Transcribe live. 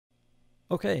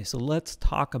Okay, so let's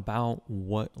talk about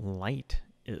what light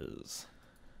is.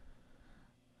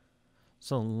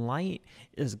 So light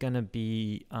is going to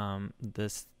be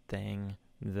this thing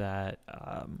that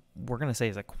we're going to say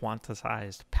is a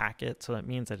quantized packet. So that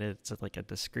means that it's like a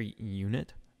discrete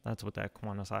unit. That's what that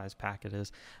quantized packet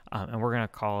is. And we're going to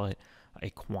call it a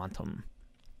quantum.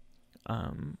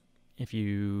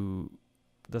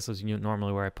 This is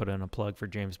normally where I put in a plug for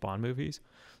James Bond movies.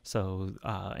 So,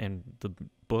 and the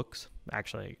books,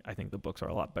 actually, I think the books are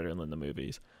a lot better than the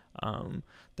movies.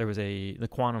 The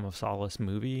Quantum of Solace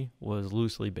movie was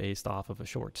loosely based off of a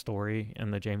short story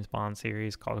in the James Bond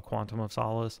series called The Quantum of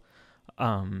Solace.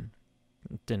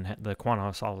 The Quantum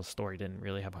of Solace story didn't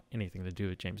really have anything to do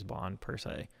with James Bond per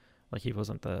se. Like, he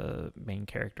wasn't the main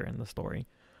character in the story.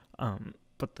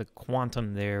 But the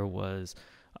quantum there was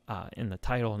in the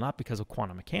title, not because of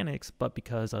quantum mechanics, but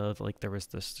because of there was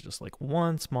this just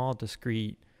one small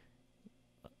discrete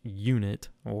unit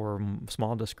or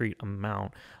small discrete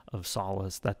amount of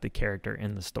solace that the character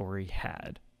in the story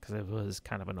had, because it was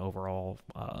kind of an overall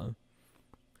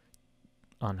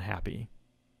unhappy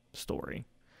story.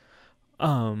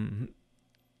 So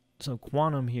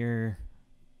quantum here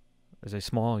is a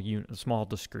small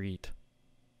discrete.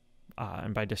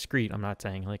 And by discrete, I'm not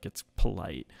saying it's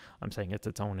polite. I'm saying it's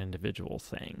its own individual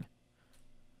thing.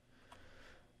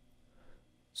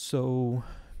 So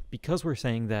because we're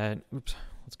saying that,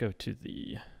 let's go to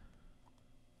the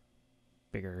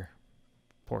bigger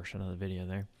portion of the video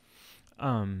there.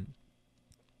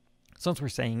 Since we're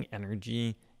saying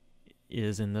energy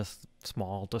is in this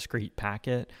small discrete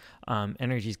packet,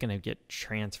 energy is going to get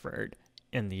transferred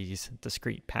in these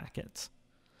discrete packets.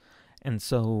 And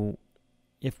so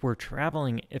if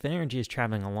energy is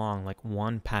traveling along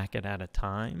one packet at a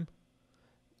time,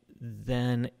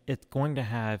 then it's going to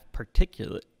have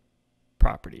particulate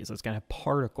properties. It's going to have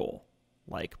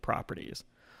particle-like properties.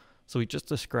 So we just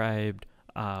described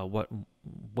what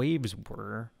waves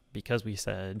were because we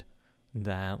said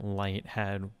that light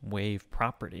had wave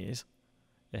properties.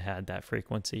 It had that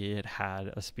frequency, it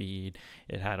had a speed,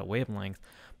 it had a wavelength.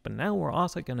 But now we're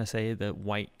also going to say that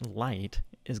white light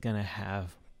is going to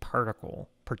have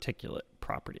particulate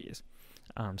properties.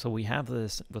 So we have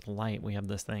this with light, we have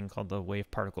this thing called the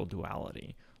wave-particle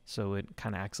duality. So it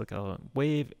kind of acts like a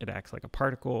wave, it acts like a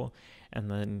particle, and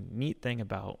the neat thing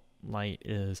about light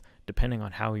is depending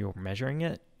on how you're measuring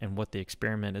it and what the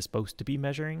experiment is supposed to be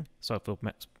measuring. So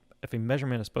if a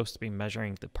measurement is supposed to be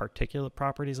measuring the particulate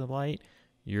properties of light,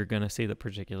 you're going to see the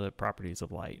particulate properties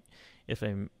of light. If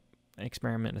an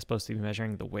experiment is supposed to be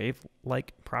measuring the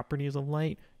wave-like properties of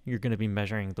light, you're going to be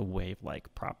measuring the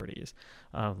wave-like properties.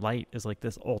 Light is like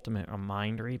this ultimate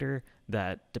mind reader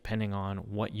that, depending on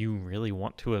what you really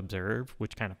want to observe,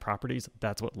 which kind of properties,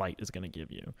 that's what light is going to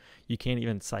give you. You can't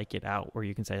even psych it out where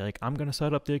you can say, I'm going to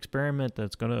set up the experiment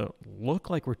that's going to look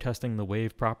like we're testing the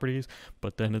wave properties,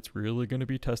 but then it's really going to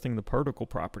be testing the particle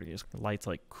properties. Light's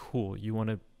like, cool, you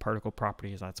wanted particle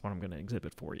properties, that's what I'm going to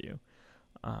exhibit for you.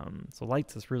 So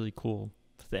light's this really cool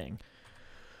thing.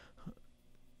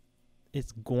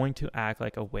 It's going to act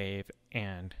like a wave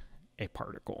and a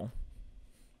particle.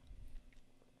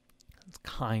 It's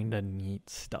kind of neat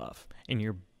stuff. In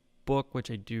your book,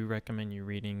 which I do recommend you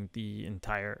reading the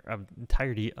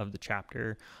entirety of the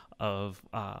chapter of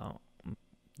I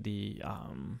think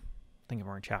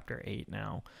we're in chapter 8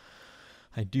 now.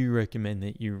 I do recommend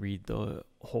that you read the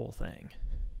whole thing.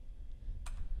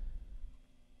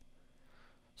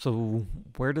 So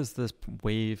where does this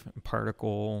wave and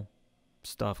particle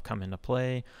stuff come into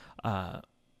play?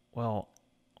 Well,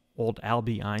 old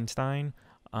Albie Einstein,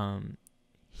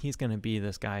 he's going to be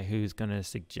this guy who's going to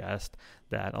suggest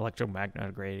that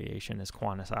electromagnetic radiation is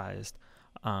quantized,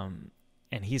 and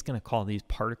he's going to call these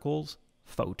particles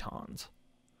photons.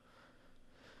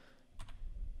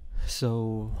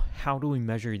 So how do we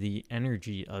measure the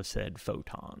energy of said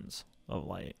photons of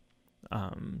light?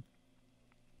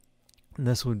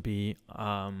 This would be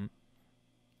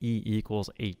E equals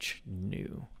h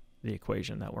nu, the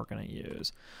equation that we're going to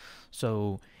use.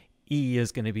 So E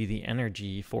is going to be the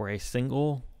energy for a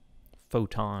single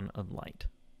photon of light.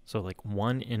 So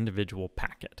one individual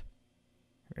packet,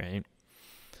 right?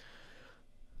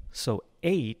 So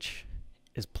H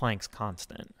is Planck's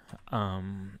constant.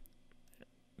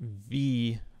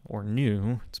 V, or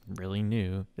nu, it's really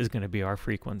nu, is going to be our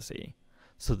frequency.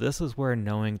 So this is where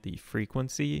knowing the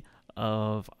frequency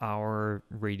of our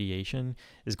radiation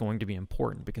is going to be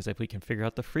important, because if we can figure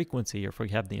out the frequency, or if we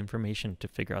have the information to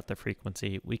figure out the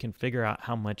frequency, we can figure out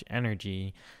how much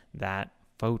energy that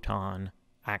photon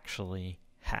actually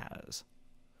has.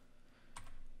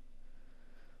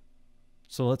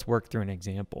 So let's work through an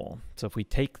example. So if we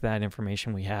take that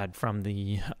information we had from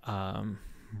the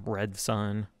red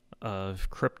sun of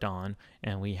Krypton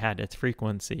and we had its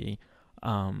frequency,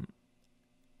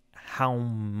 how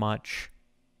much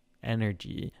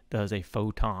energy does a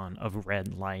photon of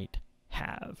red light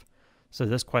have? So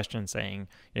this question is saying,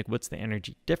 like, what's the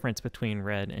energy difference between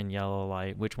red and yellow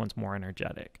light? Which one's more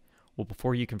energetic? Well,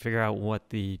 before you can figure out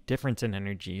what the difference in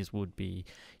energies would be,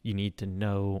 you need to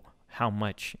know how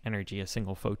much energy a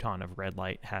single photon of red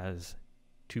light has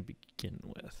to begin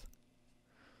with.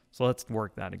 So let's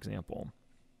work that example.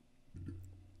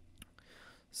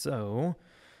 So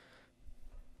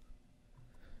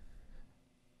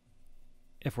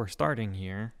if we're starting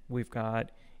here, we've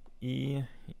got E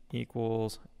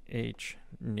equals h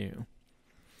nu.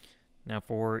 Now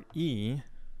for E,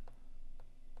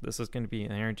 this is going to be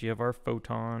the energy of our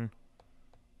photon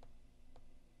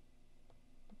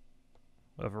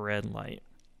of red light.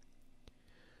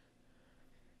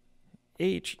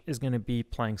 H is going to be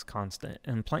Planck's constant.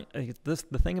 And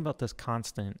the thing about this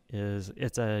constant is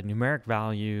it's a numeric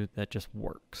value that just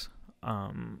works.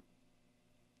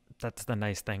 That's the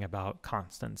nice thing about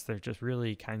constants. They're just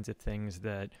really kinds of things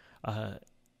that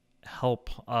help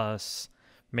us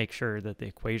make sure that the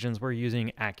equations we're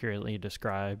using accurately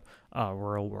describe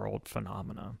real-world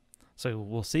phenomena. So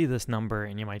we'll see this number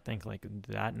and you might think like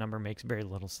that number makes very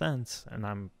little sense,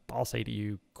 and I'll say to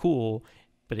you, cool,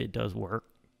 but it does work,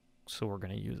 so we're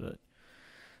going to use it.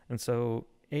 And so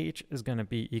H is going to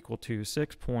be equal to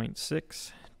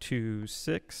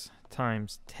 6.626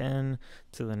 times 10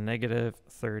 to the negative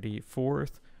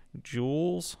 34th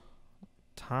joules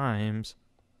times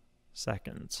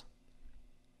seconds.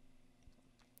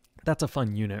 That's a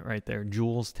fun unit right there,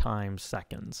 joules times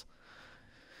seconds.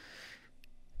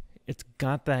 It's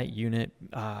got that unit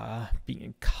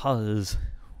because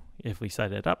if we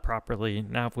set it up properly,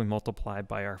 now if we multiply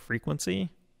by our frequency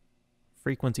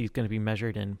is going to be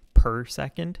measured in per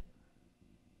second.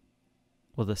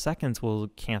 Well, the seconds will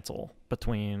cancel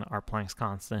between our Planck's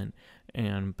constant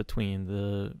and between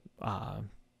the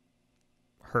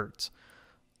hertz.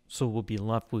 So we'll be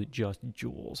left with just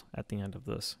joules at the end of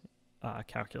this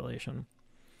calculation.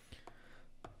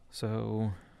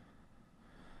 So,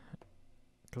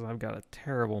 because I've got a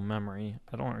terrible memory,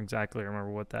 I don't exactly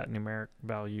remember what that numeric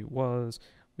value was.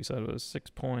 We said it was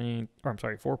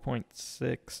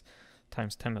 4.6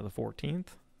 times 10 to the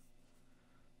 14th.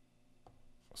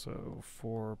 So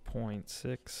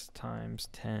 4.6 times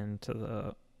 10 to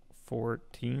the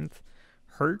 14th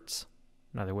hertz.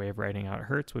 Another way of writing out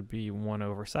hertz would be 1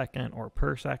 over second or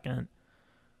per second.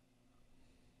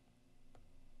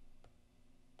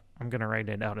 I'm going to write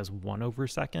it out as 1 over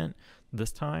second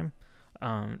this time,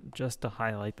 just to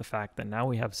highlight the fact that now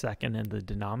we have second in the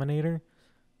denominator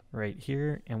right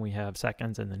here, and we have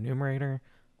seconds in the numerator.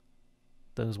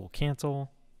 Those will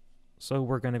cancel. So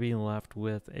we're going to be left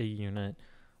with a unit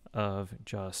of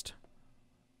just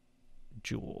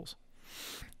joules.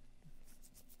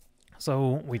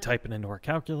 So we type it into our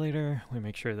calculator. We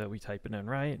make sure that we type it in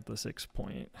right, the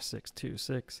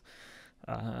 6.626.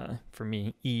 For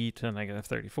me, e to the negative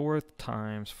 34th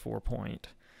times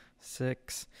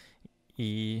 4.6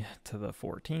 e to the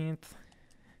 14th.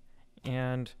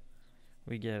 And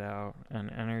we get out an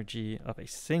energy of a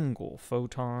single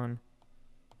photon.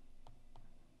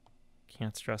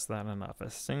 Can't stress that enough.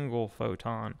 A single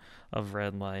photon of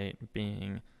red light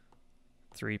being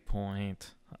 3.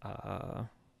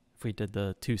 If we did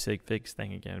the 2 sig figs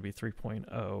thing again, it'd be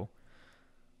 3.0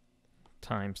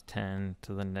 times 10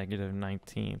 to the negative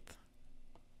 19th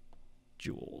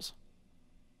joules.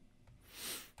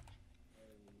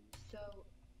 So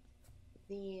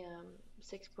the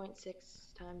 6.6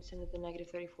 times 10 to the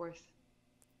negative 34th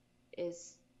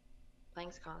is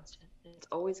Planck's constant. And it's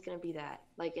always going to be that,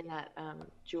 like in that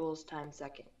joules times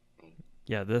second, right?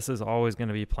 Yeah, this is always going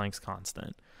to be Planck's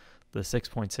constant. The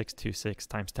 6.626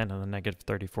 times 10 to the negative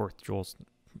 34th joules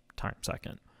times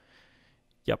second.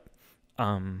 Yep.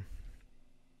 I'm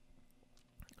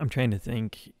trying to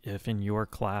think if in your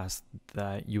class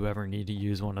that you ever need to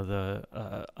use one of the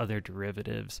other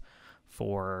derivatives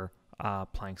for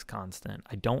Planck's constant.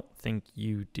 I don't think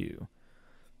you do.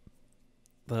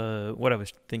 What I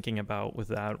was thinking about with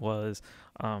that was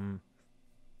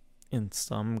in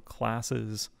some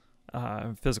classes,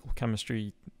 physical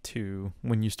chemistry too,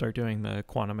 when you start doing the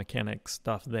quantum mechanics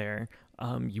stuff there,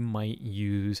 you might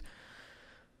use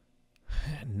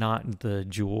not the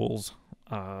joules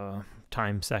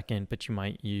time second, but you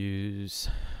might use,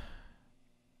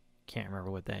 can't remember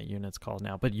what that unit's called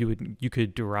now, but you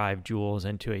could derive joules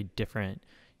into a different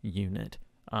unit,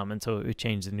 and so it would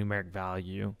change the numeric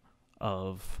value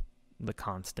of the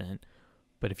constant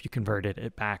But if you converted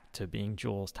it back to being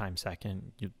joules times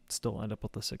second, you'd still end up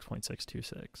with the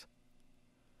 6.626.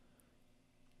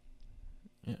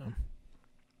 Yeah.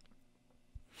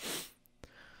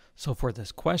 So for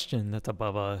this question that's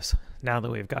above us, now that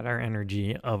we've got our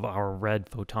energy of our red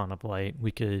photon of light,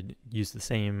 we could use the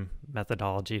same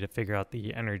methodology to figure out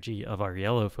the energy of our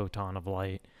yellow photon of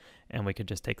light, and we could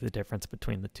just take the difference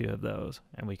between the two of those,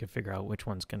 and we could figure out which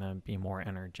one's going to be more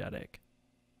energetic.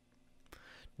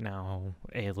 Now,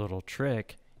 a little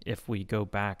trick, if we go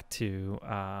back to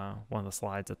one of the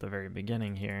slides at the very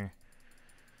beginning here,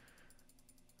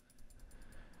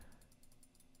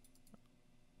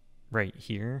 right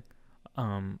here,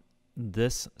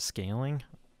 this scaling,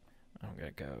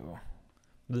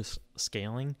 this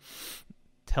scaling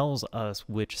tells us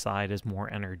which side is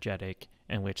more energetic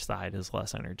and which side is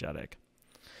less energetic.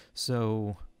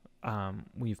 So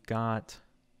we've got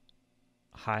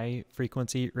high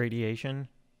frequency radiation,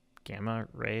 gamma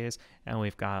rays, and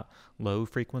we've got low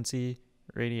frequency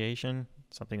radiation,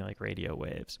 something like radio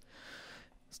waves.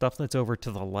 Stuff that's over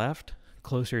to the left,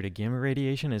 closer to gamma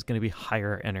radiation, is going to be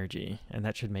higher energy, and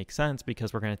that should make sense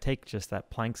because we're going to take just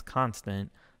that Planck's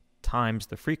constant times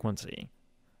the frequency.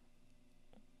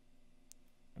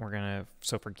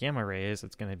 So for gamma rays,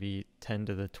 it's going to be 10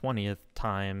 to the 20th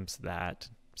times that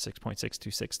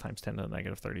 6.626 times 10 to the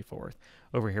negative 34th.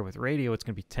 Over here with radio, it's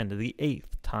going to be 10 to the 8th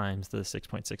times the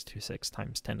 6.626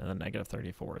 times 10 to the negative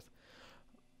 34th.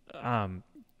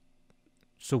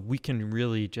 So we can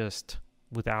really just,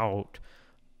 without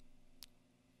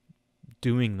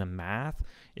doing the math,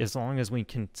 as long as we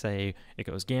can say it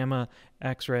goes gamma,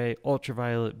 X-ray,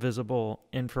 ultraviolet, visible,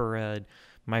 infrared,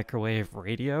 microwave,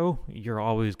 radio, you're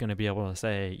always going to be able to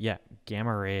say, yeah,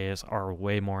 gamma rays are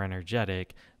way more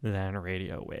energetic than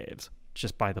radio waves,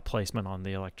 just by the placement on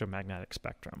the electromagnetic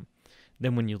spectrum.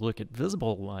 Then when you look at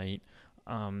visible light,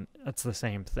 it's the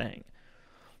same thing.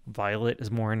 Violet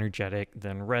is more energetic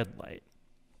than red light.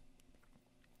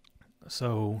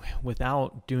 So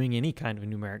without doing any kind of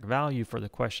numeric value for the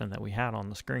question that we had on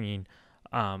the screen,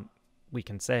 we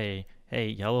can say, hey,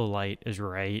 yellow light is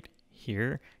right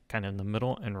here, kind of in the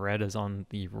middle, and red is on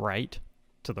the right,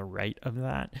 to the right of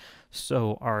that.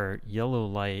 So our yellow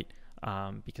light,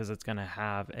 because it's going to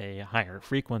have a higher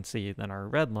frequency than our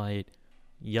red light,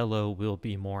 yellow will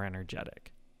be more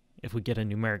energetic. If we get a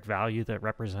numeric value that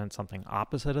represents something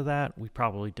opposite of that, we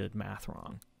probably did math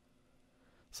wrong.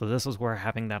 So this is where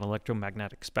having that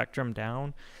electromagnetic spectrum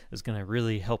down is going to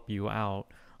really help you out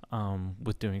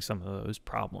with doing some of those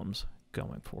problems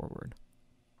going forward.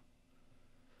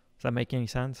 Does that make any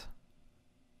sense?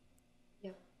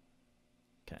 Yep.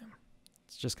 Okay.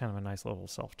 It's just kind of a nice little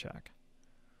self-check.